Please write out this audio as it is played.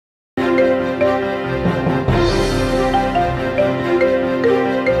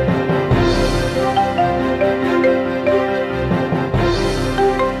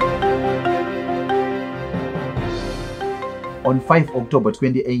On 5 October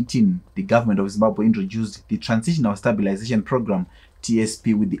 2018, the Government of Zimbabwe introduced the Transitional Stabilisation Programme,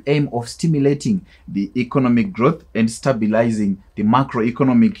 TSP, with the aim of stimulating the economic growth and stabilizing the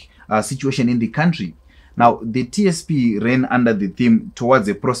macroeconomic situation in the country. Now, the TSP ran under the theme towards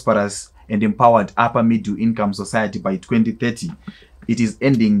a prosperous and empowered upper middle income society by 2030. It is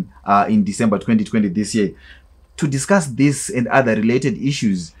ending in December 2020 this year. To discuss this and other related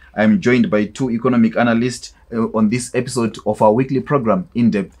issues, I am joined by two economic analysts on this episode of our weekly program,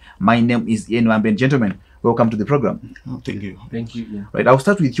 In Depth. My name is Ian Wamben. Gentlemen, welcome to the program. Oh, thank you. Thank you, Ian. Right, I'll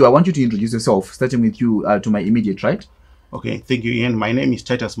start with you. I want you to introduce yourself, starting with you to my immediate right. Okay, thank you, Ian. My name is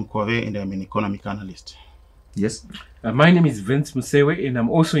Titus Mukove and I'm an economic analyst. Yes. My name is Vince Musewe and I'm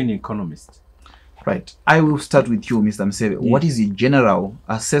also an economist. Right. I will start with you, Mr. Musewe. Yes. What is your general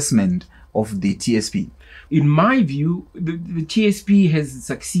assessment of the TSP? In my view, the TSP has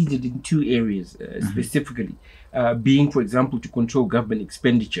succeeded in two areas specifically, being, for example, to control government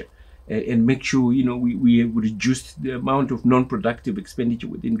expenditure and make sure, we have reduced the amount of non-productive expenditure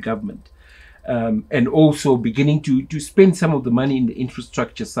within government. And also beginning to spend some of the money in the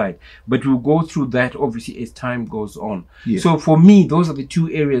infrastructure side. But we'll go through that, obviously, as time goes on. Yeah. So for me, those are the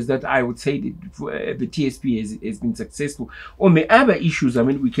two areas that I would say that the TSP has been successful. On the other issues,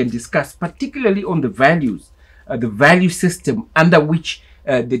 we can discuss, particularly on the values, the value system under which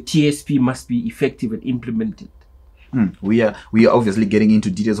the TSP must be effective and implemented. We are obviously getting into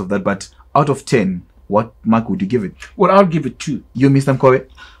details of that, but out of 10, what mark would you give it? Well, I'll give it 2. You, Mr. Mkowe?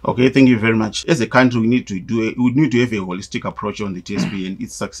 Okay, thank you very much. As a country, we need to have a holistic approach on the TSP and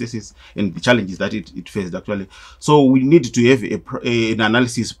its successes and the challenges that it faced actually. So we need to have an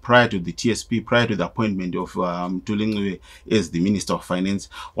analysis prior to the TSP, prior to the appointment of Tulingwe as the Minister of Finance.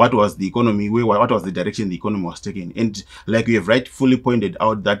 What was the economy? What was the direction the economy was taking? And like we have rightfully pointed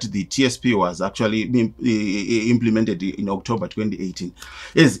out, that the TSP was actually implemented in October 2018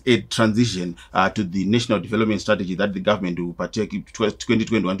 as a transition to the national development strategy that the government will partake in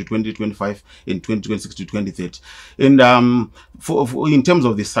 2021 to 2025 and 2026 to 2030. And in terms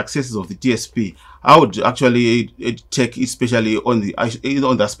of the successes of the TSP, I would actually take especially on the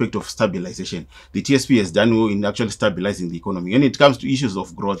aspect of stabilization. The TSP has done well in actually stabilizing the economy. When it comes to issues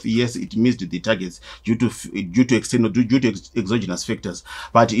of growth, yes, it missed the targets due to exogenous factors.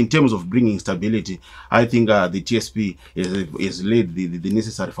 But in terms of bringing stability, I think the TSP has laid the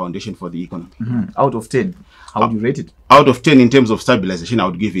necessary foundation for the economy. Out of 10, how would you rate it? Out of 10, in terms of stabilization, I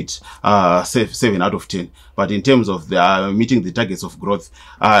would give it 7 out of 10. But in terms of the meeting the targets of growth,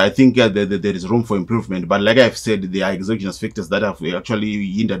 I think there is room for improvement. But like I've said, there are exogenous factors that have actually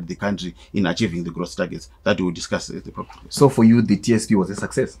hindered the country in achieving the growth targets that we will discuss at the program. So for you, the TSP was a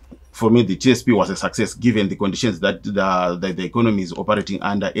success? For me, the TSP was a success given the conditions that the economy is operating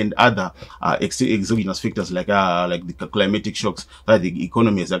under and other exogenous factors like the climatic shocks that the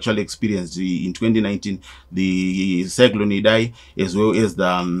economy has actually experienced in 2019, the cyclone Idai, as well as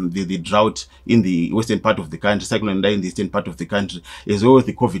the drought in the western part of the country, cyclone Idai in the eastern part of the country, as well as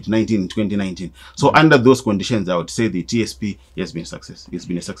the COVID-19 in 2019. So under those conditions, I would say the TSP has been a success. It's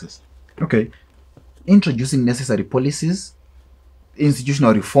been a success. Okay. Introducing necessary policies,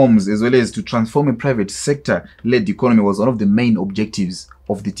 institutional reforms, as well as to transform a private sector-led economy was one of the main objectives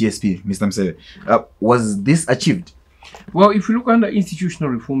of the TSP, Mr. Msewe. Was this achieved? Well, if you look under institutional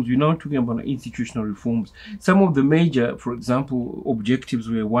reforms, we're now talking about institutional reforms. Some of the major, for example, objectives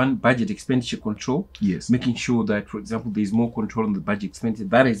were: 1, budget expenditure control. Yes. Making sure that, for example, there's more control on the budget expenditure.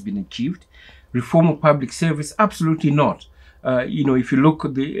 That has been achieved. Reform of public service, absolutely not. If you look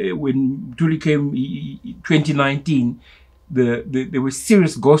at when Tuli came 2019, there were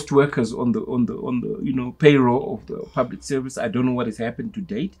serious ghost workers on the payroll of the public service. I don't know what has happened to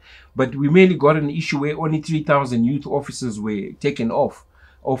date, but we mainly got an issue where only 3,000 youth officers were taken off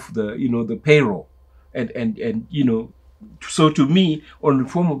the payroll, and so to me, on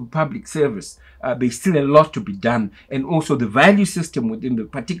reform of the public service, there's still a lot to be done, and also the value system within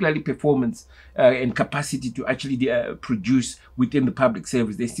particularly performance and capacity to actually produce within the public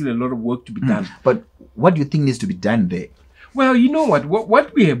service. There's still a lot of work to be done. But what do you think needs to be done there? Well, you know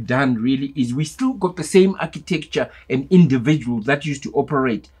what we have done really is we still got the same architecture and individuals that used to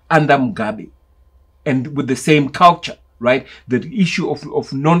operate under Mugabe and with the same culture, right? The issue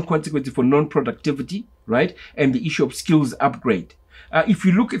of non-consequences for non-productivity, right? And the issue of skills upgrade. If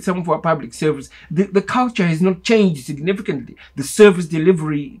you look at some of our public service, the culture has not changed significantly. The service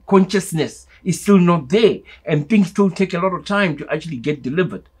delivery consciousness is still not there, and things still take a lot of time to actually get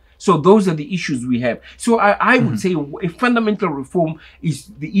delivered. So those are the issues we have. So I would say a fundamental reform is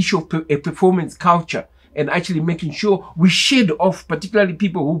the issue of a performance culture and actually making sure we shed off, particularly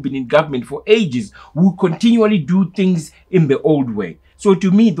people who've been in government for ages, who continually do things in the old way. So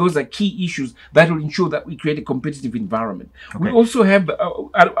to me, those are key issues that will ensure that we create a competitive environment. Okay. We also have,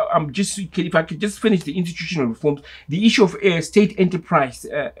 if I could just finish the institutional reforms, the issue of state enterprise,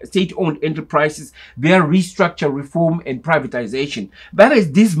 state-owned enterprises, their restructure, reform, and privatization. That has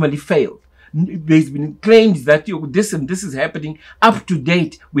dismally failed. There's been claims that this and this is happening. Up to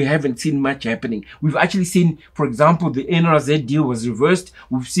date, we haven't seen much happening. We've actually seen, for example, the NRZ deal was reversed.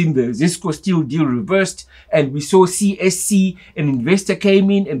 We've seen the Zisco Steel deal reversed, and we saw CSC, an investor came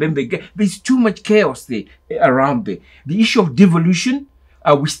in, and then there's too much chaos there around there. The issue of devolution,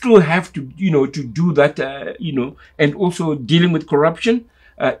 we still have to, to do that, and also dealing with corruption,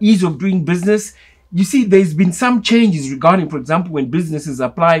 ease of doing business. You see, there's been some changes regarding, for example, when businesses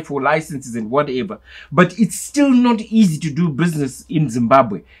apply for licenses and whatever, but it's still not easy to do business in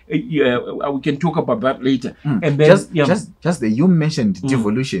Zimbabwe. We can talk about that later. And then, you mentioned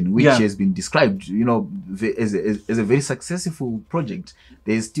devolution, which has been described, as a very successful project.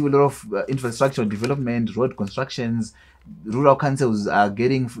 There's still a lot of infrastructure development, road constructions. Rural councils are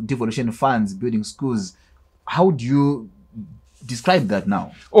getting devolution funds, building schools. How do you describe that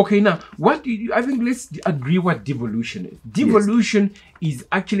now? Okay, now I think let's agree what devolution is. Devolution is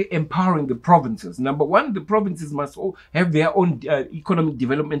actually empowering the provinces. Number one, the provinces must all have their own economic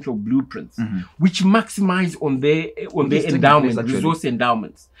developmental blueprints, which maximize on their endowment, resource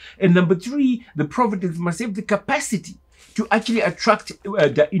endowments. And number three, the provinces must have the capacity to actually attract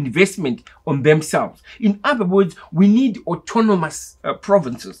the investment on themselves. In other words, we need autonomous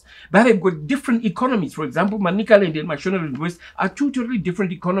provinces that have got different economies. For example, Manicaland and Mashonaland West are two totally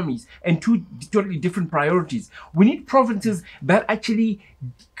different economies and two totally different priorities. We need provinces that actually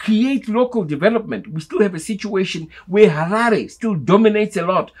create local development. We still have a situation where Harare still dominates a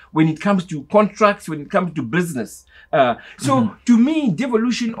lot when it comes to contracts, when it comes to business. To me,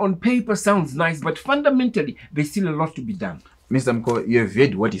 devolution on paper sounds nice, but fundamentally, there's still a lot to be done. Mr. Mko, you have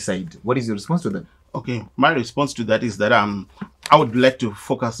heard what he said. What is your response to that? Okay, my response to that is that I would like to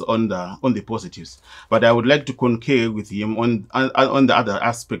focus on the positives, but I would like to concur with him on the other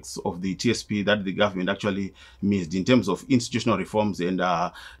aspects of the TSP that the government actually missed in terms of institutional reforms and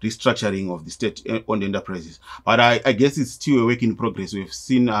restructuring of the state-owned enterprises. But I guess it's still a work in progress. We've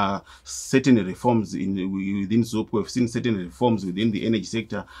seen certain reforms within ZUP. We've seen certain reforms within the energy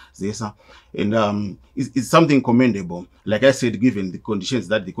sector, ZESA, and it's something commendable. Like I said, given the conditions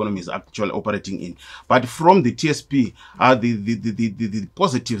that the economy is actually operating in. But from the TSP, the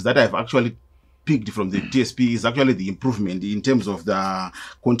positives that I've actually picked from the TSP is actually the improvement in terms of the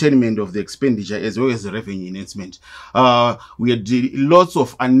containment of the expenditure as well as the revenue enhancement. We had lots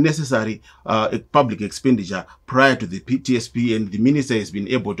of unnecessary public expenditure prior to the TSP, and the minister has been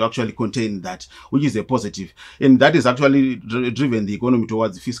able to actually contain that, which is a positive. And that is actually driven the economy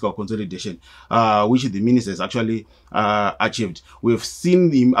towards fiscal consolidation, which the minister has actually achieved. We've seen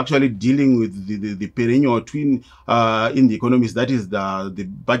him actually dealing with the perennial twin in the economies, that is the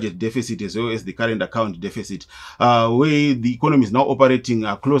budget deficit as well as the current account deficit, where the economy is now operating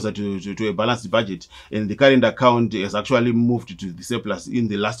closer to a balanced budget, and the current account has actually moved to the surplus in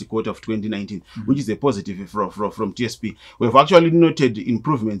the last quarter of 2019, which is a positive from TSP. We've actually noted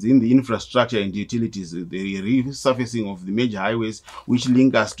improvements in the infrastructure and utilities, the resurfacing of the major highways which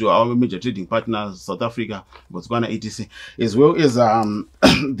link us to our major trading partners, South Africa, Botswana, etc., as well as a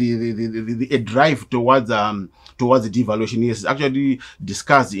drive towards the devaluation. Yes, actually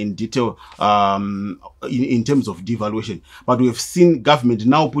discussed in detail in terms of devaluation, but we have seen government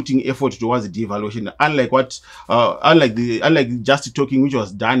now putting effort towards the devaluation, unlike just talking, which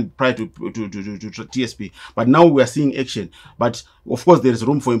was done prior to TSP. But now we are seeing action. But of course, there is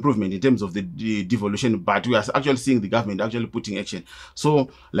room for improvement in terms of the devaluation, but we are actually seeing the government actually putting action. So,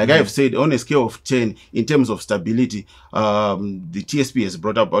 like I have said, on a scale of 10, in terms of stability, the TSP has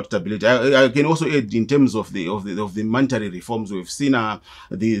brought about stability. I can also add in terms of the monetary reforms. We've seen the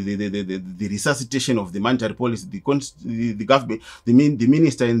resuscitation of the monetary policy. The government, the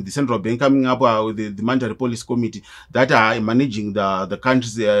minister and the central bank coming up with the monetary policy committee that are managing the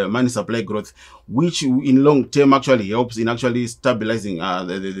country's money supply growth, which in long term actually helps in actually stabilizing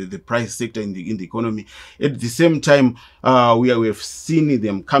the price sector in the economy. At the same time, we have seen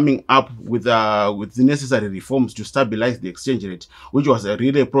them coming up with the necessary reforms to stabilize the exchange rate, which was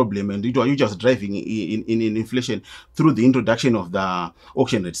really a problem, and it was driving in inflation through the introduction of the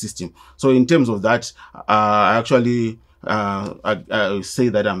auction rate system. So in terms of that, I actually I say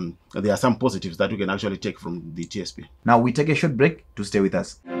that there are some positives that we can actually take from the TSP. Now we take a short break to stay with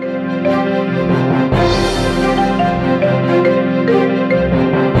us.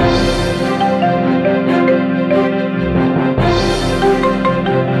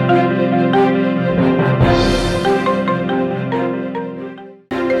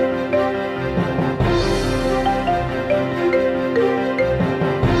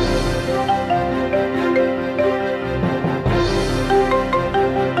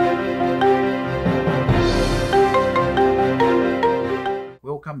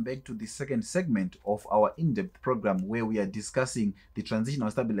 welcome back to the second segment of our in-depth program where we are discussing the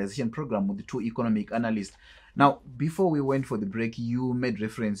Transitional Stabilisation Programme with the two economic analysts. Now, before we went for the break, you made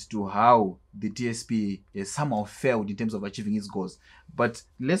reference to how the TSP has somehow failed in terms of achieving its goals. But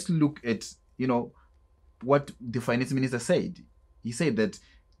let's look at, what the finance minister said. He said that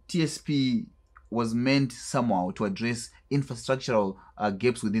TSP was meant somehow to address infrastructural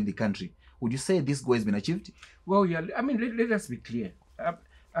gaps within the country. Would you say this goal has been achieved? Well, yeah, I mean, let us be clear.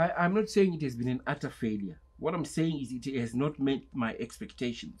 I'm not saying it has been an utter failure. What I'm saying is it has not met my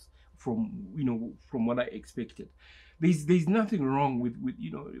expectations from what I expected. There's nothing wrong with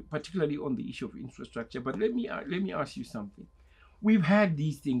particularly on the issue of infrastructure. But let me ask you something. We've had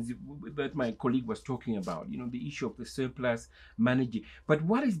these things that my colleague was talking about, the issue of the surplus managing. But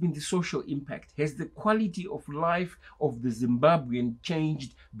what has been the social impact? Has the quality of life of the Zimbabwean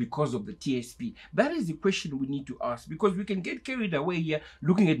changed because of the TSP? That is the question we need to ask, because we can get carried away here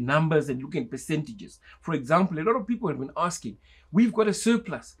looking at numbers and looking at percentages. For example, a lot of people have been asking, we've got a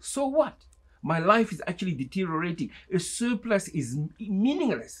surplus. So what? My life is actually deteriorating. A surplus is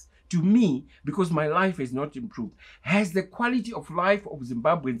meaningless to me because my life has not improved. Has the quality of life of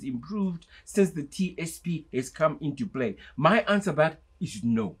Zimbabweans improved since the TSP has come into play? My answer to that is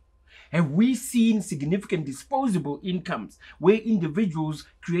no. Have we seen significant disposable incomes where individuals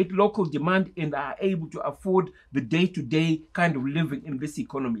create local demand and are able to afford the day-to-day kind of living in this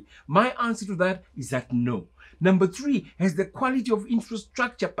economy? My answer to that is that no. Number three, has the quality of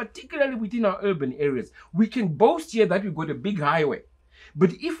infrastructure, particularly within our urban areas. We can boast here that we've got a big highway.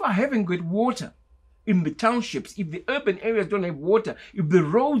 But if I haven't got water in the townships, if the urban areas don't have water, if the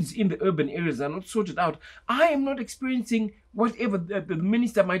roads in the urban areas are not sorted out, I am not experiencing whatever the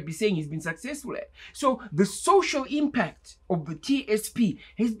minister might be saying he's been successful at. So the social impact of the TSP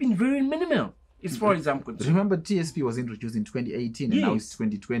has been very minimal, as far as I'm concerned. Remember, TSP was introduced in 2018 and now it's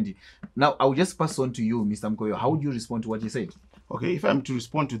 2020. Now, I'll just pass on to you, Mr. Mkoyo. How would you respond to what he said? Okay, if I'm to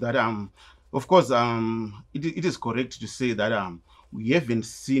respond to that, of course, it is correct to say that we haven't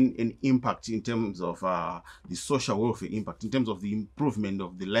seen an impact in terms of the social welfare impact, in terms of the improvement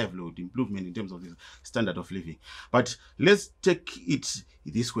of the livelihood, improvement in terms of the standard of living. But let's take it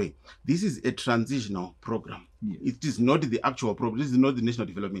this way. This is a transitional program. Yes. It is not the actual program. This is not the national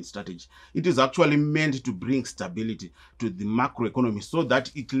development strategy. It is actually meant to bring stability to the macroeconomy so that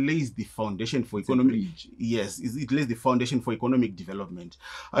it lays the foundation for economic. Yes, it lays the foundation for economic development.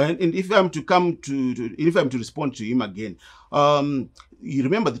 And if I'm to respond to him again, you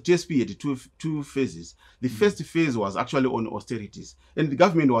remember the TSP had two phases. The first phase was actually on austerities, and the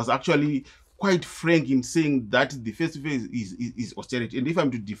government was actually quite frank in saying that the first phase is austerity. And if I'm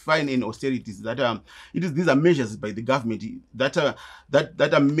to define an austerity, is that these are measures by the government that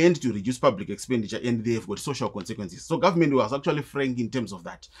are meant to reduce public expenditure, and they've got social consequences. So government was actually frank in terms of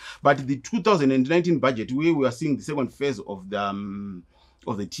that. But the 2019 budget, where we are seeing the second phase of the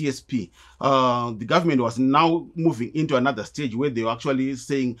TSP, the government was now moving into another stage where they were actually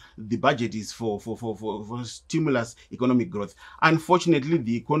saying the budget is for stimulus economic growth. Unfortunately,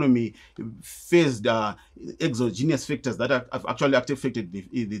 the economy faced exogenous factors that have actually affected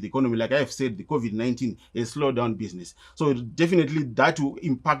the economy. Like I have said, the COVID-19 has slowed down business. So definitely that will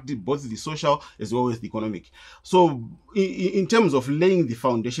impact both the social as well as the economic. So in terms of laying the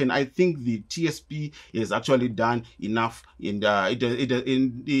foundation, I think the TSP has actually done enough under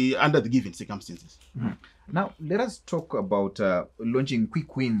the given circumstances. Mm-hmm. Now, let us talk about launching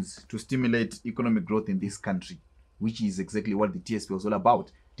quick wins to stimulate economic growth in this country, which is exactly what the TSP was all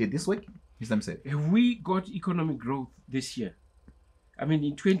about. Did this work, Mr. Msele? Have we got economic growth this year? I mean,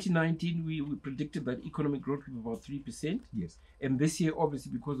 in 2019, we predicted that economic growth would be about 3%. Yes. And this year,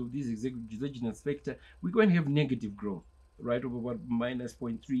 obviously, because of this exogenous factor, we're going to have negative growth, right, of about minus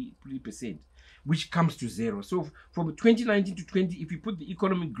 0.3%, which comes to zero. So from 2019 to 20, if you put the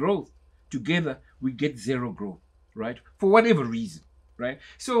economic growth together, we get zero growth, right, for whatever reason, right?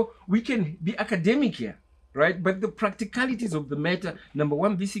 So we can be academic here, right? But the practicalities of the matter, number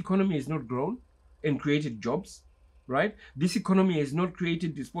one, this economy has not grown and created jobs, right? This economy has not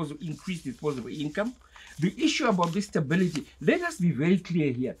created increased disposable income. The issue about this stability, let us be very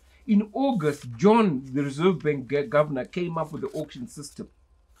clear here. In August, John, the Reserve Bank governor, came up with the auction system,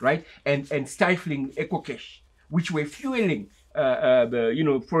 right? And stifling EcoCash, which were fueling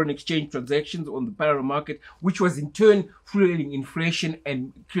the foreign exchange transactions on the parallel market, which was in turn fueling inflation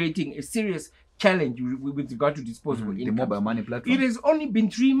and creating a serious challenge with regard to disposable income. The mobile money platform. It has only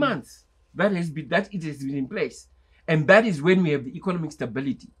been 3 months that it has been in place. And that is when we have the economic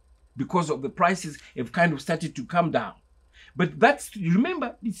stability, because of the prices have kind of started to come down. But that's,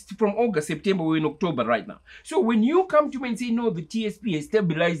 remember, it's from August, September, we're in October right now. So when you come to me and say, no, the TSP has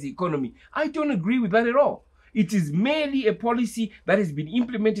stabilized the economy, I don't agree with that at all. It is merely a policy that has been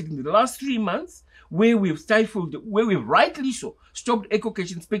implemented in the last 3 months, where we've stifled, where we've rightly so stopped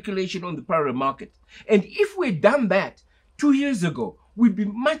eco-cash speculation on the parallel market. And if we'd done that 2 years ago, we'd be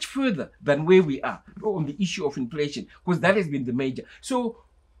much further than where we are on the issue of inflation, because that has been the major. So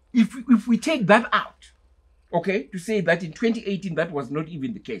if we take that out, okay, to say that in 2018 that was not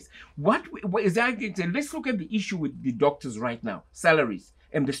even the case, what is that? Let's look at the issue with the doctors right now, salaries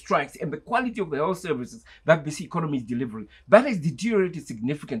and the strikes and the quality of the health services that this economy is delivering. That has deteriorated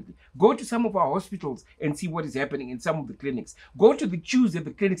significantly. Go to some of our hospitals and see what is happening in some of the clinics. Go to the queues at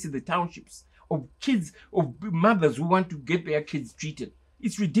the clinics in the townships of kids, of mothers who want to get their kids treated.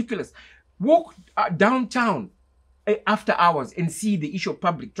 It's ridiculous. Walk downtown after hours and see the issue of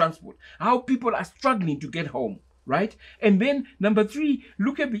public transport, how people are struggling to get home, right? And then number 3,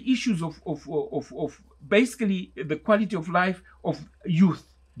 look at the issues of basically the quality of life of youth.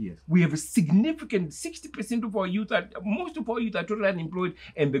 Yes. We have a significant 60% of our youth, most of our youth are totally unemployed,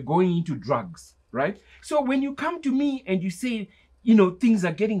 and they're going into drugs, right? So when you come to me and you say, you know, things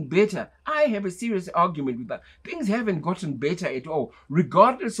are getting better, I have a serious argument with that. Things haven't gotten better at all,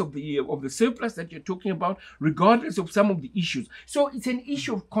 regardless of the surplus that you're talking about, regardless of some of the issues. So it's an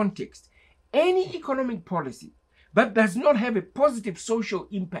issue of context. Any economic policy that does not have a positive social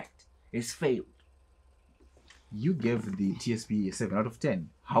impact has failed. You gave the TSP a 7 out of 10.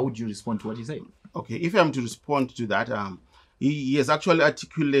 How would you respond to what he said? Okay, if I'm to respond to that, he has actually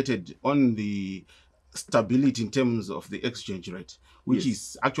articulated on the stability in terms of the exchange rate, which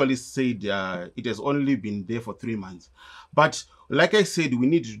is actually said it has only been there for 3 months. But like I said, we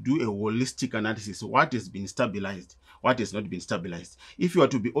need to do a holistic analysis. What has been stabilized? What has not been stabilized? If you are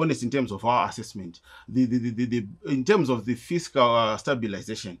to be honest in terms of our assessment, in terms of the fiscal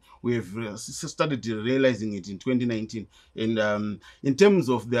stabilization, we have started realizing it in 2019. And in terms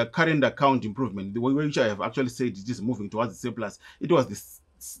of the current account improvement, the way which I have actually said it is moving towards the surplus, it was the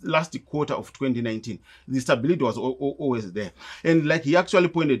last quarter of 2019. The stability was always there. And like he actually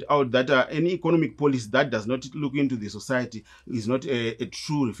pointed out that any economic policy that does not look into the society is not a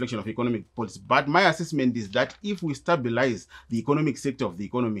true reflection of economic policy. But my assessment is that if we stabilize the economic sector of the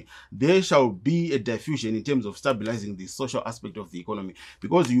economy, there shall be a diffusion in terms of stabilizing the social aspect of the economy,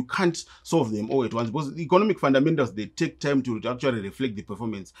 because you can't solve them all at once, because the economic fundamentals, they take time to actually reflect the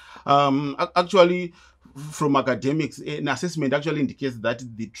performance. Actually, from academics, an assessment actually indicates that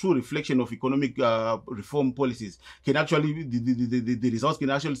the true reflection of economic reform policies can actually, the results can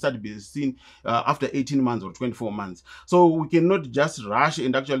actually start to be seen after 18 months or 24 months. So we cannot just rush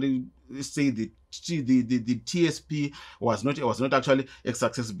and actually say the TSP was not actually a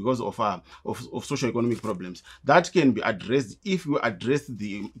success because of socio-economic problems. That can be addressed if we address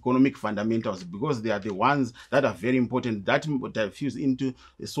the economic fundamentals, because they are the ones that are very important, that diffuse into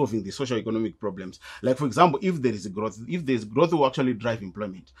solving the socio-economic problems. Like, for example, if there is growth, will actually drive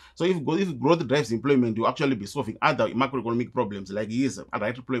employment. So if growth drives employment, you actually be solving other macroeconomic problems, like he is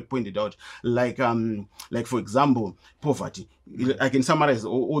rightly pointed out, like for example, poverty. I can summarize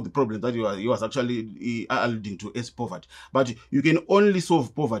all the problems that he was actually alluding to as poverty. But you can only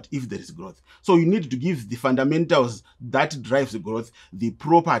solve poverty if there is growth. So you need to give the fundamentals that drives the growth the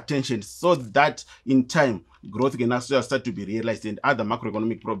proper attention, so that in time growth can actually start to be realized, and other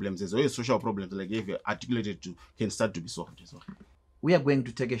macroeconomic problems as well as social problems, like you've articulated to, can start to be solved as well. We are going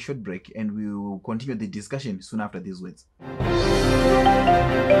to take a short break, and we will continue the discussion soon after these words.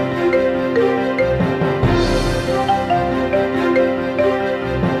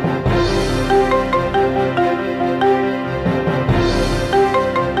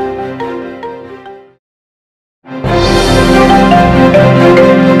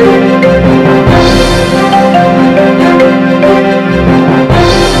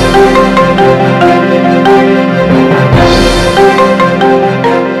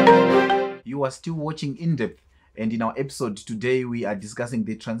 You are still watching In Depth, and in our episode today we are discussing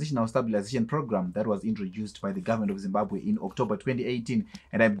the Transitional Stabilisation Programme that was introduced by the Government of Zimbabwe in October 2018,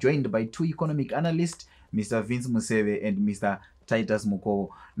 and I'm joined by two economic analysts, Mr. Vince Museve and Mr. Titus Mukovo.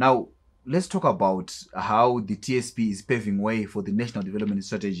 Now, let's talk about how the TSP is paving way for the National Development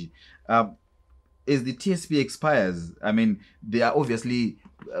Strategy. As the TSP expires, I mean, there are obviously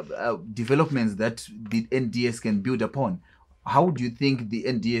developments that the NDS can build upon. How do you think the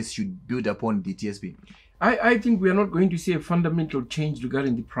NDS should build upon the TSP? I think we are not going to see a fundamental change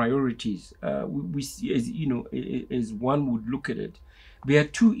regarding the priorities. We see, as you know, as one would look at it, there are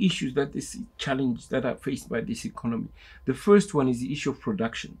two issues that are faced by this economy. The first one is the issue of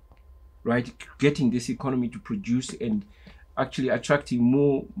production, right? Getting this economy to produce and actually attracting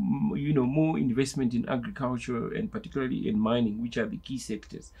more investment in agriculture and particularly in mining, which are the key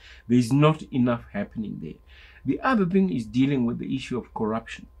sectors. There is not enough happening there. The other thing is dealing with the issue of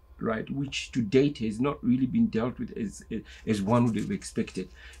corruption, right, which to date has not really been dealt with as one would have expected.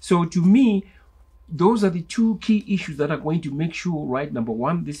 So to me, those are the two key issues that are going to make sure, right, number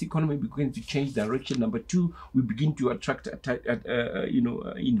one, this economy begins to change direction. Number two, we begin to attract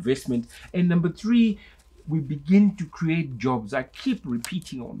investment. And number three, we begin to create jobs. I keep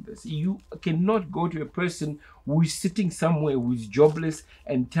repeating on this. You cannot go to a person who is sitting somewhere who is jobless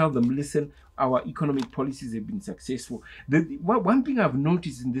and tell them, listen, our economic policies have been successful. One thing I've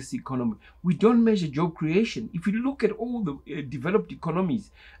noticed in this economy, we don't measure job creation. If you look at all the developed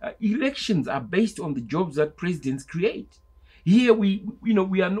economies, elections are based on the jobs that presidents create. Here we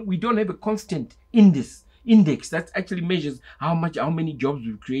don't have a constant index that actually measures how many jobs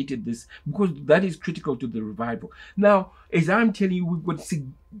we've created, this, because that is critical to the revival. Now, as I'm telling you, we've got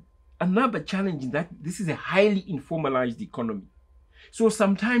another challenge in that this is a highly informalized economy. So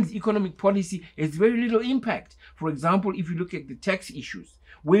sometimes economic policy has very little impact. For example, if you look at the tax issues,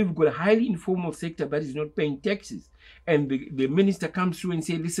 where we've got a highly informal sector that is not paying taxes, and the minister comes through and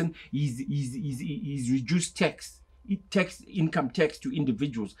say, listen, he's reduced income tax to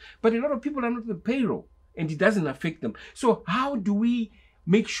individuals, but a lot of people are not on the payroll, and it doesn't affect them. So how do we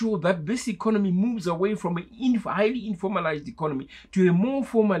make sure that this economy moves away from a highly informalized economy to a more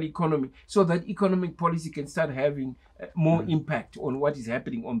formal economy, so that economic policy can start having more impact on what is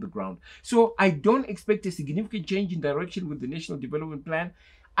happening on the ground? So I don't expect a significant change in direction with the National Development Plan.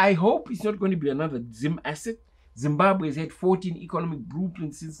 I hope it's not going to be another Zim asset. Zimbabwe has had 14 economic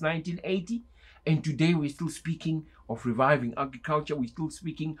blueprints since 1980. And today we're still speaking of reviving agriculture. We're still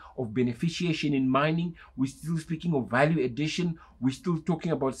speaking of beneficiation in mining. We're still speaking of value addition. We're still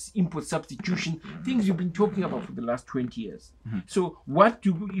talking about import substitution, things we've been talking about for the last 20 years. So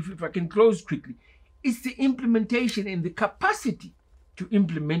if I can close quickly, it's the implementation and the capacity to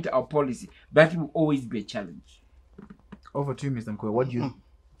implement our policy that will always be a challenge. Over to you, Mr. Mkoe. What do you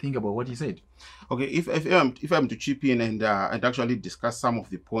think about what he said? Okay, if I'm to chip in and actually discuss some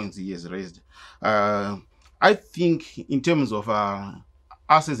of the points he has raised, I think in terms of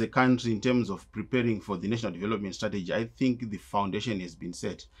us as a country, in terms of preparing for the National Development Strategy, I think the foundation has been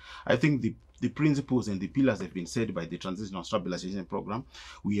set. I think the principles and the pillars have been set by the Transitional Stabilisation Programme.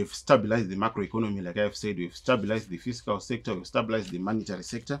 We have stabilized the macroeconomy, like I've said. We've stabilized the fiscal sector. We've stabilized the monetary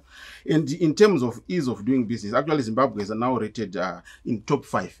sector. And in terms of ease of doing business, actually Zimbabwe is now rated in top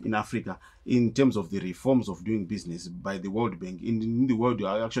 5 in Africa in terms of the reforms of doing business by the World Bank. In the world, we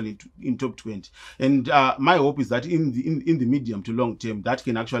are actually in top 20. And my hope is that in the medium to long term, that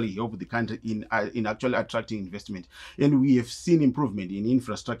can actually help the country in actually attracting investment. And we have seen improvement in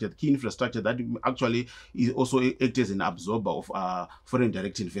infrastructure, key infrastructure that actually is also act as an absorber of foreign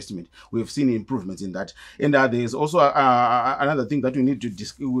direct investment. We have seen improvements in that. And there's also another thing that we need to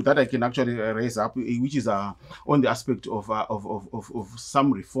discuss, that I can actually raise up, which is on the aspect of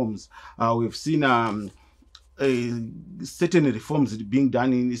some reforms. We've seen certain reforms being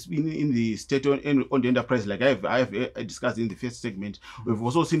done in the state on the enterprise, like I have discussed in the first segment. We've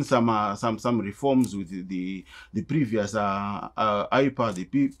also seen some reforms with the previous IPA,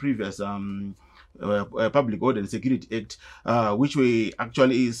 the previous Public Order and Security Act, which were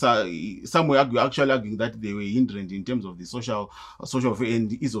actually some were actually arguing that they were hindrant in terms of the social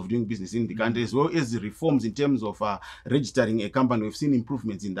and ease of doing business in the country, as well as the reforms in terms of registering a company. We've seen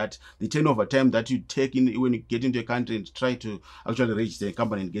improvements in that. The turnover time that you take in when you get into a country and try to actually register a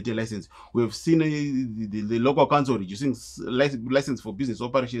company and get a license. We've seen the local council reducing license for business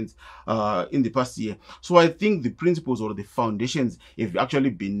operations in the past year. So I think the principles or the foundations have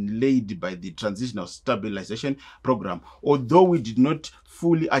actually been laid by the Transitional Stabilisation Programme, although we did not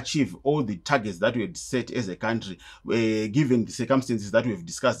fully achieve all the targets that we had set as a country, given the circumstances that we have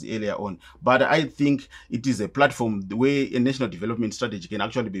discussed earlier on. But I think it is a platform where a national development strategy can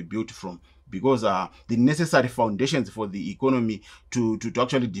actually be built from, because the necessary foundations for the economy to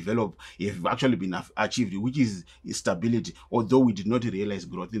actually develop have actually been achieved, which is stability, although we did not realize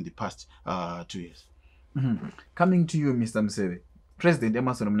growth in the past 2 years. Coming to you, Mr. Msewe, President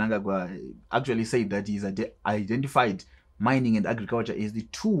Emmerson Mnangagwa actually said that he's identified mining and agriculture as the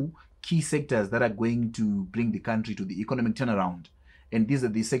two key sectors that are going to bring the country to the economic turnaround. And these are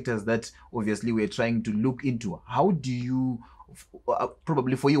the sectors that obviously we're trying to look into. How do you,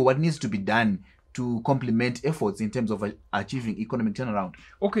 probably for you, what needs to be done to complement efforts in terms of achieving economic turnaround?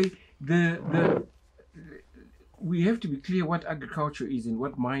 Okay, we have to be clear what agriculture is and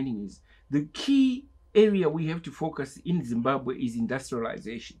what mining is. The key area we have to focus in Zimbabwe is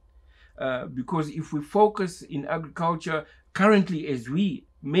industrialization. Because if we focus in agriculture, Currently, as we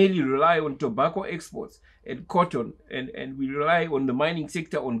mainly rely on tobacco exports and cotton, and we rely on the mining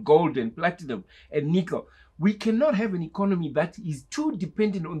sector on gold and platinum and nickel, we cannot have an economy that is too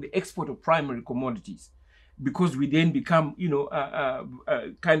dependent on the export of primary commodities, because we then become, we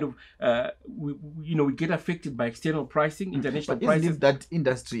get affected by external pricing, international pricing. Isn't it that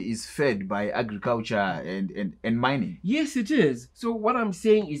industry is fed by agriculture and mining? Yes, it is. So what I'm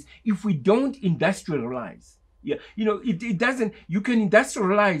saying is, if we don't industrialize, it doesn't, you can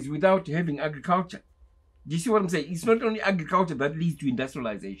industrialize without having agriculture. Do you see what I'm saying? It's not only agriculture that leads to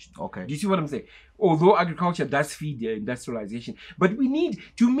industrialization. Okay. Do you see what I'm saying? Although agriculture does feed industrialization. But we need,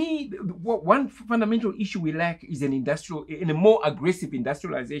 to me, one fundamental issue we lack is a more aggressive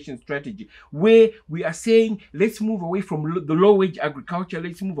industrialization strategy, where we are saying, let's move away from the low-wage agriculture,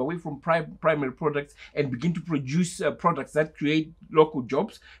 let's move away from primary products and begin to produce products that create local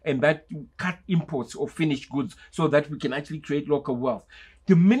jobs and that cut imports of finished goods so that we can actually create local wealth.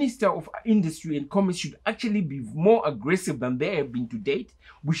 The Minister of Industry and Commerce should actually be more aggressive than they have been to date.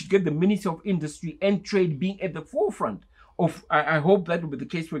 We should get the Minister of Industry and Trade being at the forefront of, I hope that will be the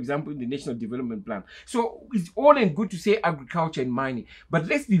case, for example, in the National Development Plan. So it's all and good to say agriculture and mining, but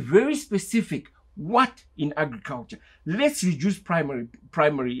let's be very specific. What in agriculture? Let's reduce primary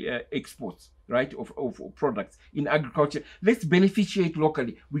exports, right, of products in agriculture. Let's beneficiate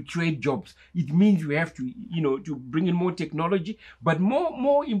locally. We create jobs. It means we have to, to bring in more technology, but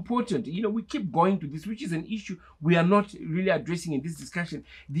more important, we keep going to this, which is an issue we are not really addressing in this discussion.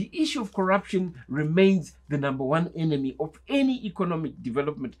 The issue of corruption remains the number one enemy of any economic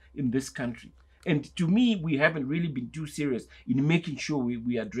development in this country. And to me, we haven't really been too serious in making sure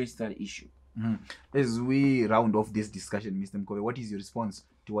we address that issue. Mm-hmm. As we round off this discussion, Mr. Mkove, what is your response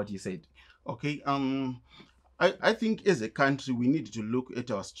to what you said? Okay, I think as a country, we need to look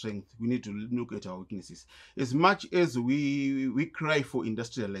at our strength. We need to look at our weaknesses. As much as we cry for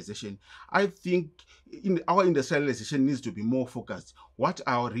industrialization, I think our industrialization needs to be more focused. What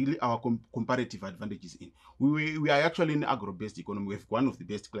are really our comparative advantages in? We are actually in an agro-based economy. We have one of the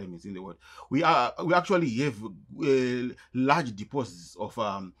best climates in the world. We actually have large deposits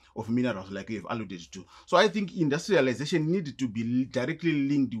of minerals, like we have alluded to. So I think industrialization needs to be directly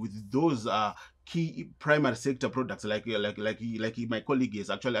linked with those key primary sector products, like my colleague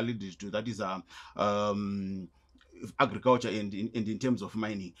has actually alluded to. That is agriculture and in terms of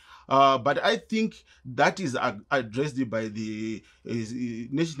mining. But I think that is addressed by the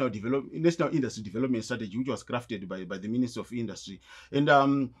National Industry Development Strategy, which was crafted by the Minister of Industry.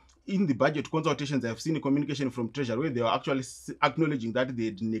 And in the budget consultations, I've seen a communication from Treasury where they are actually acknowledging that they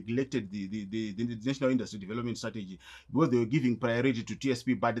had neglected the National Industry Development Strategy because they were giving priority to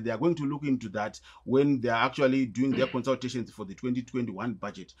TSP, but they are going to look into that when they are actually doing their consultations for the 2021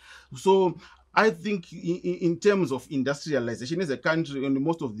 budget. So I think in terms of industrialization as a country, and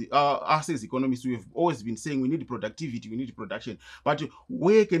most of the us as economists, we have always been saying we need productivity, we need production. But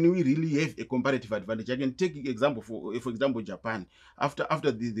where can we really have a comparative advantage? I can take example for example, Japan.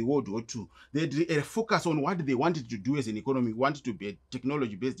 After the World War II, they had a focus on what they wanted to do as an economy, wanted to be a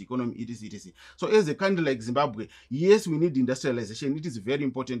technology-based economy, etc. So as a country like Zimbabwe, yes, we need industrialization. It is very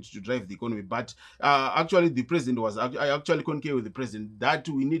important to drive the economy. But actually, the president was, I actually concur with the president that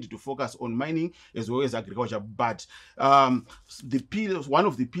we need to focus on mining as well as agriculture. But the pillars, one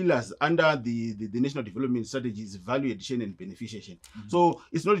of the pillars under the National Development Strategy is value addition and beneficiation. Mm-hmm. So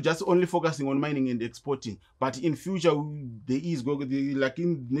it's not just only focusing on mining and exporting, but in future there is like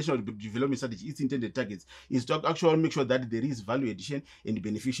in National Development Strategy, its intended targets is to actually make sure that there is value addition and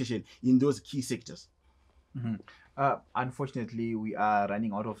beneficiation in those key sectors. Mm-hmm. Unfortunately, we are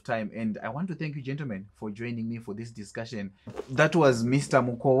running out of time, and I want to thank you, gentlemen, for joining me for this discussion. That was Mr.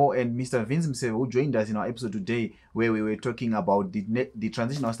 Mukowo and Mr. Vince Mseve who joined us in our episode today, where we were talking about the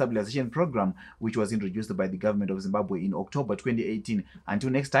Transitional Stabilisation Programme, which was introduced by the Government of Zimbabwe in October 2018. Until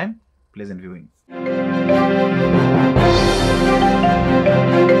next time, pleasant viewing.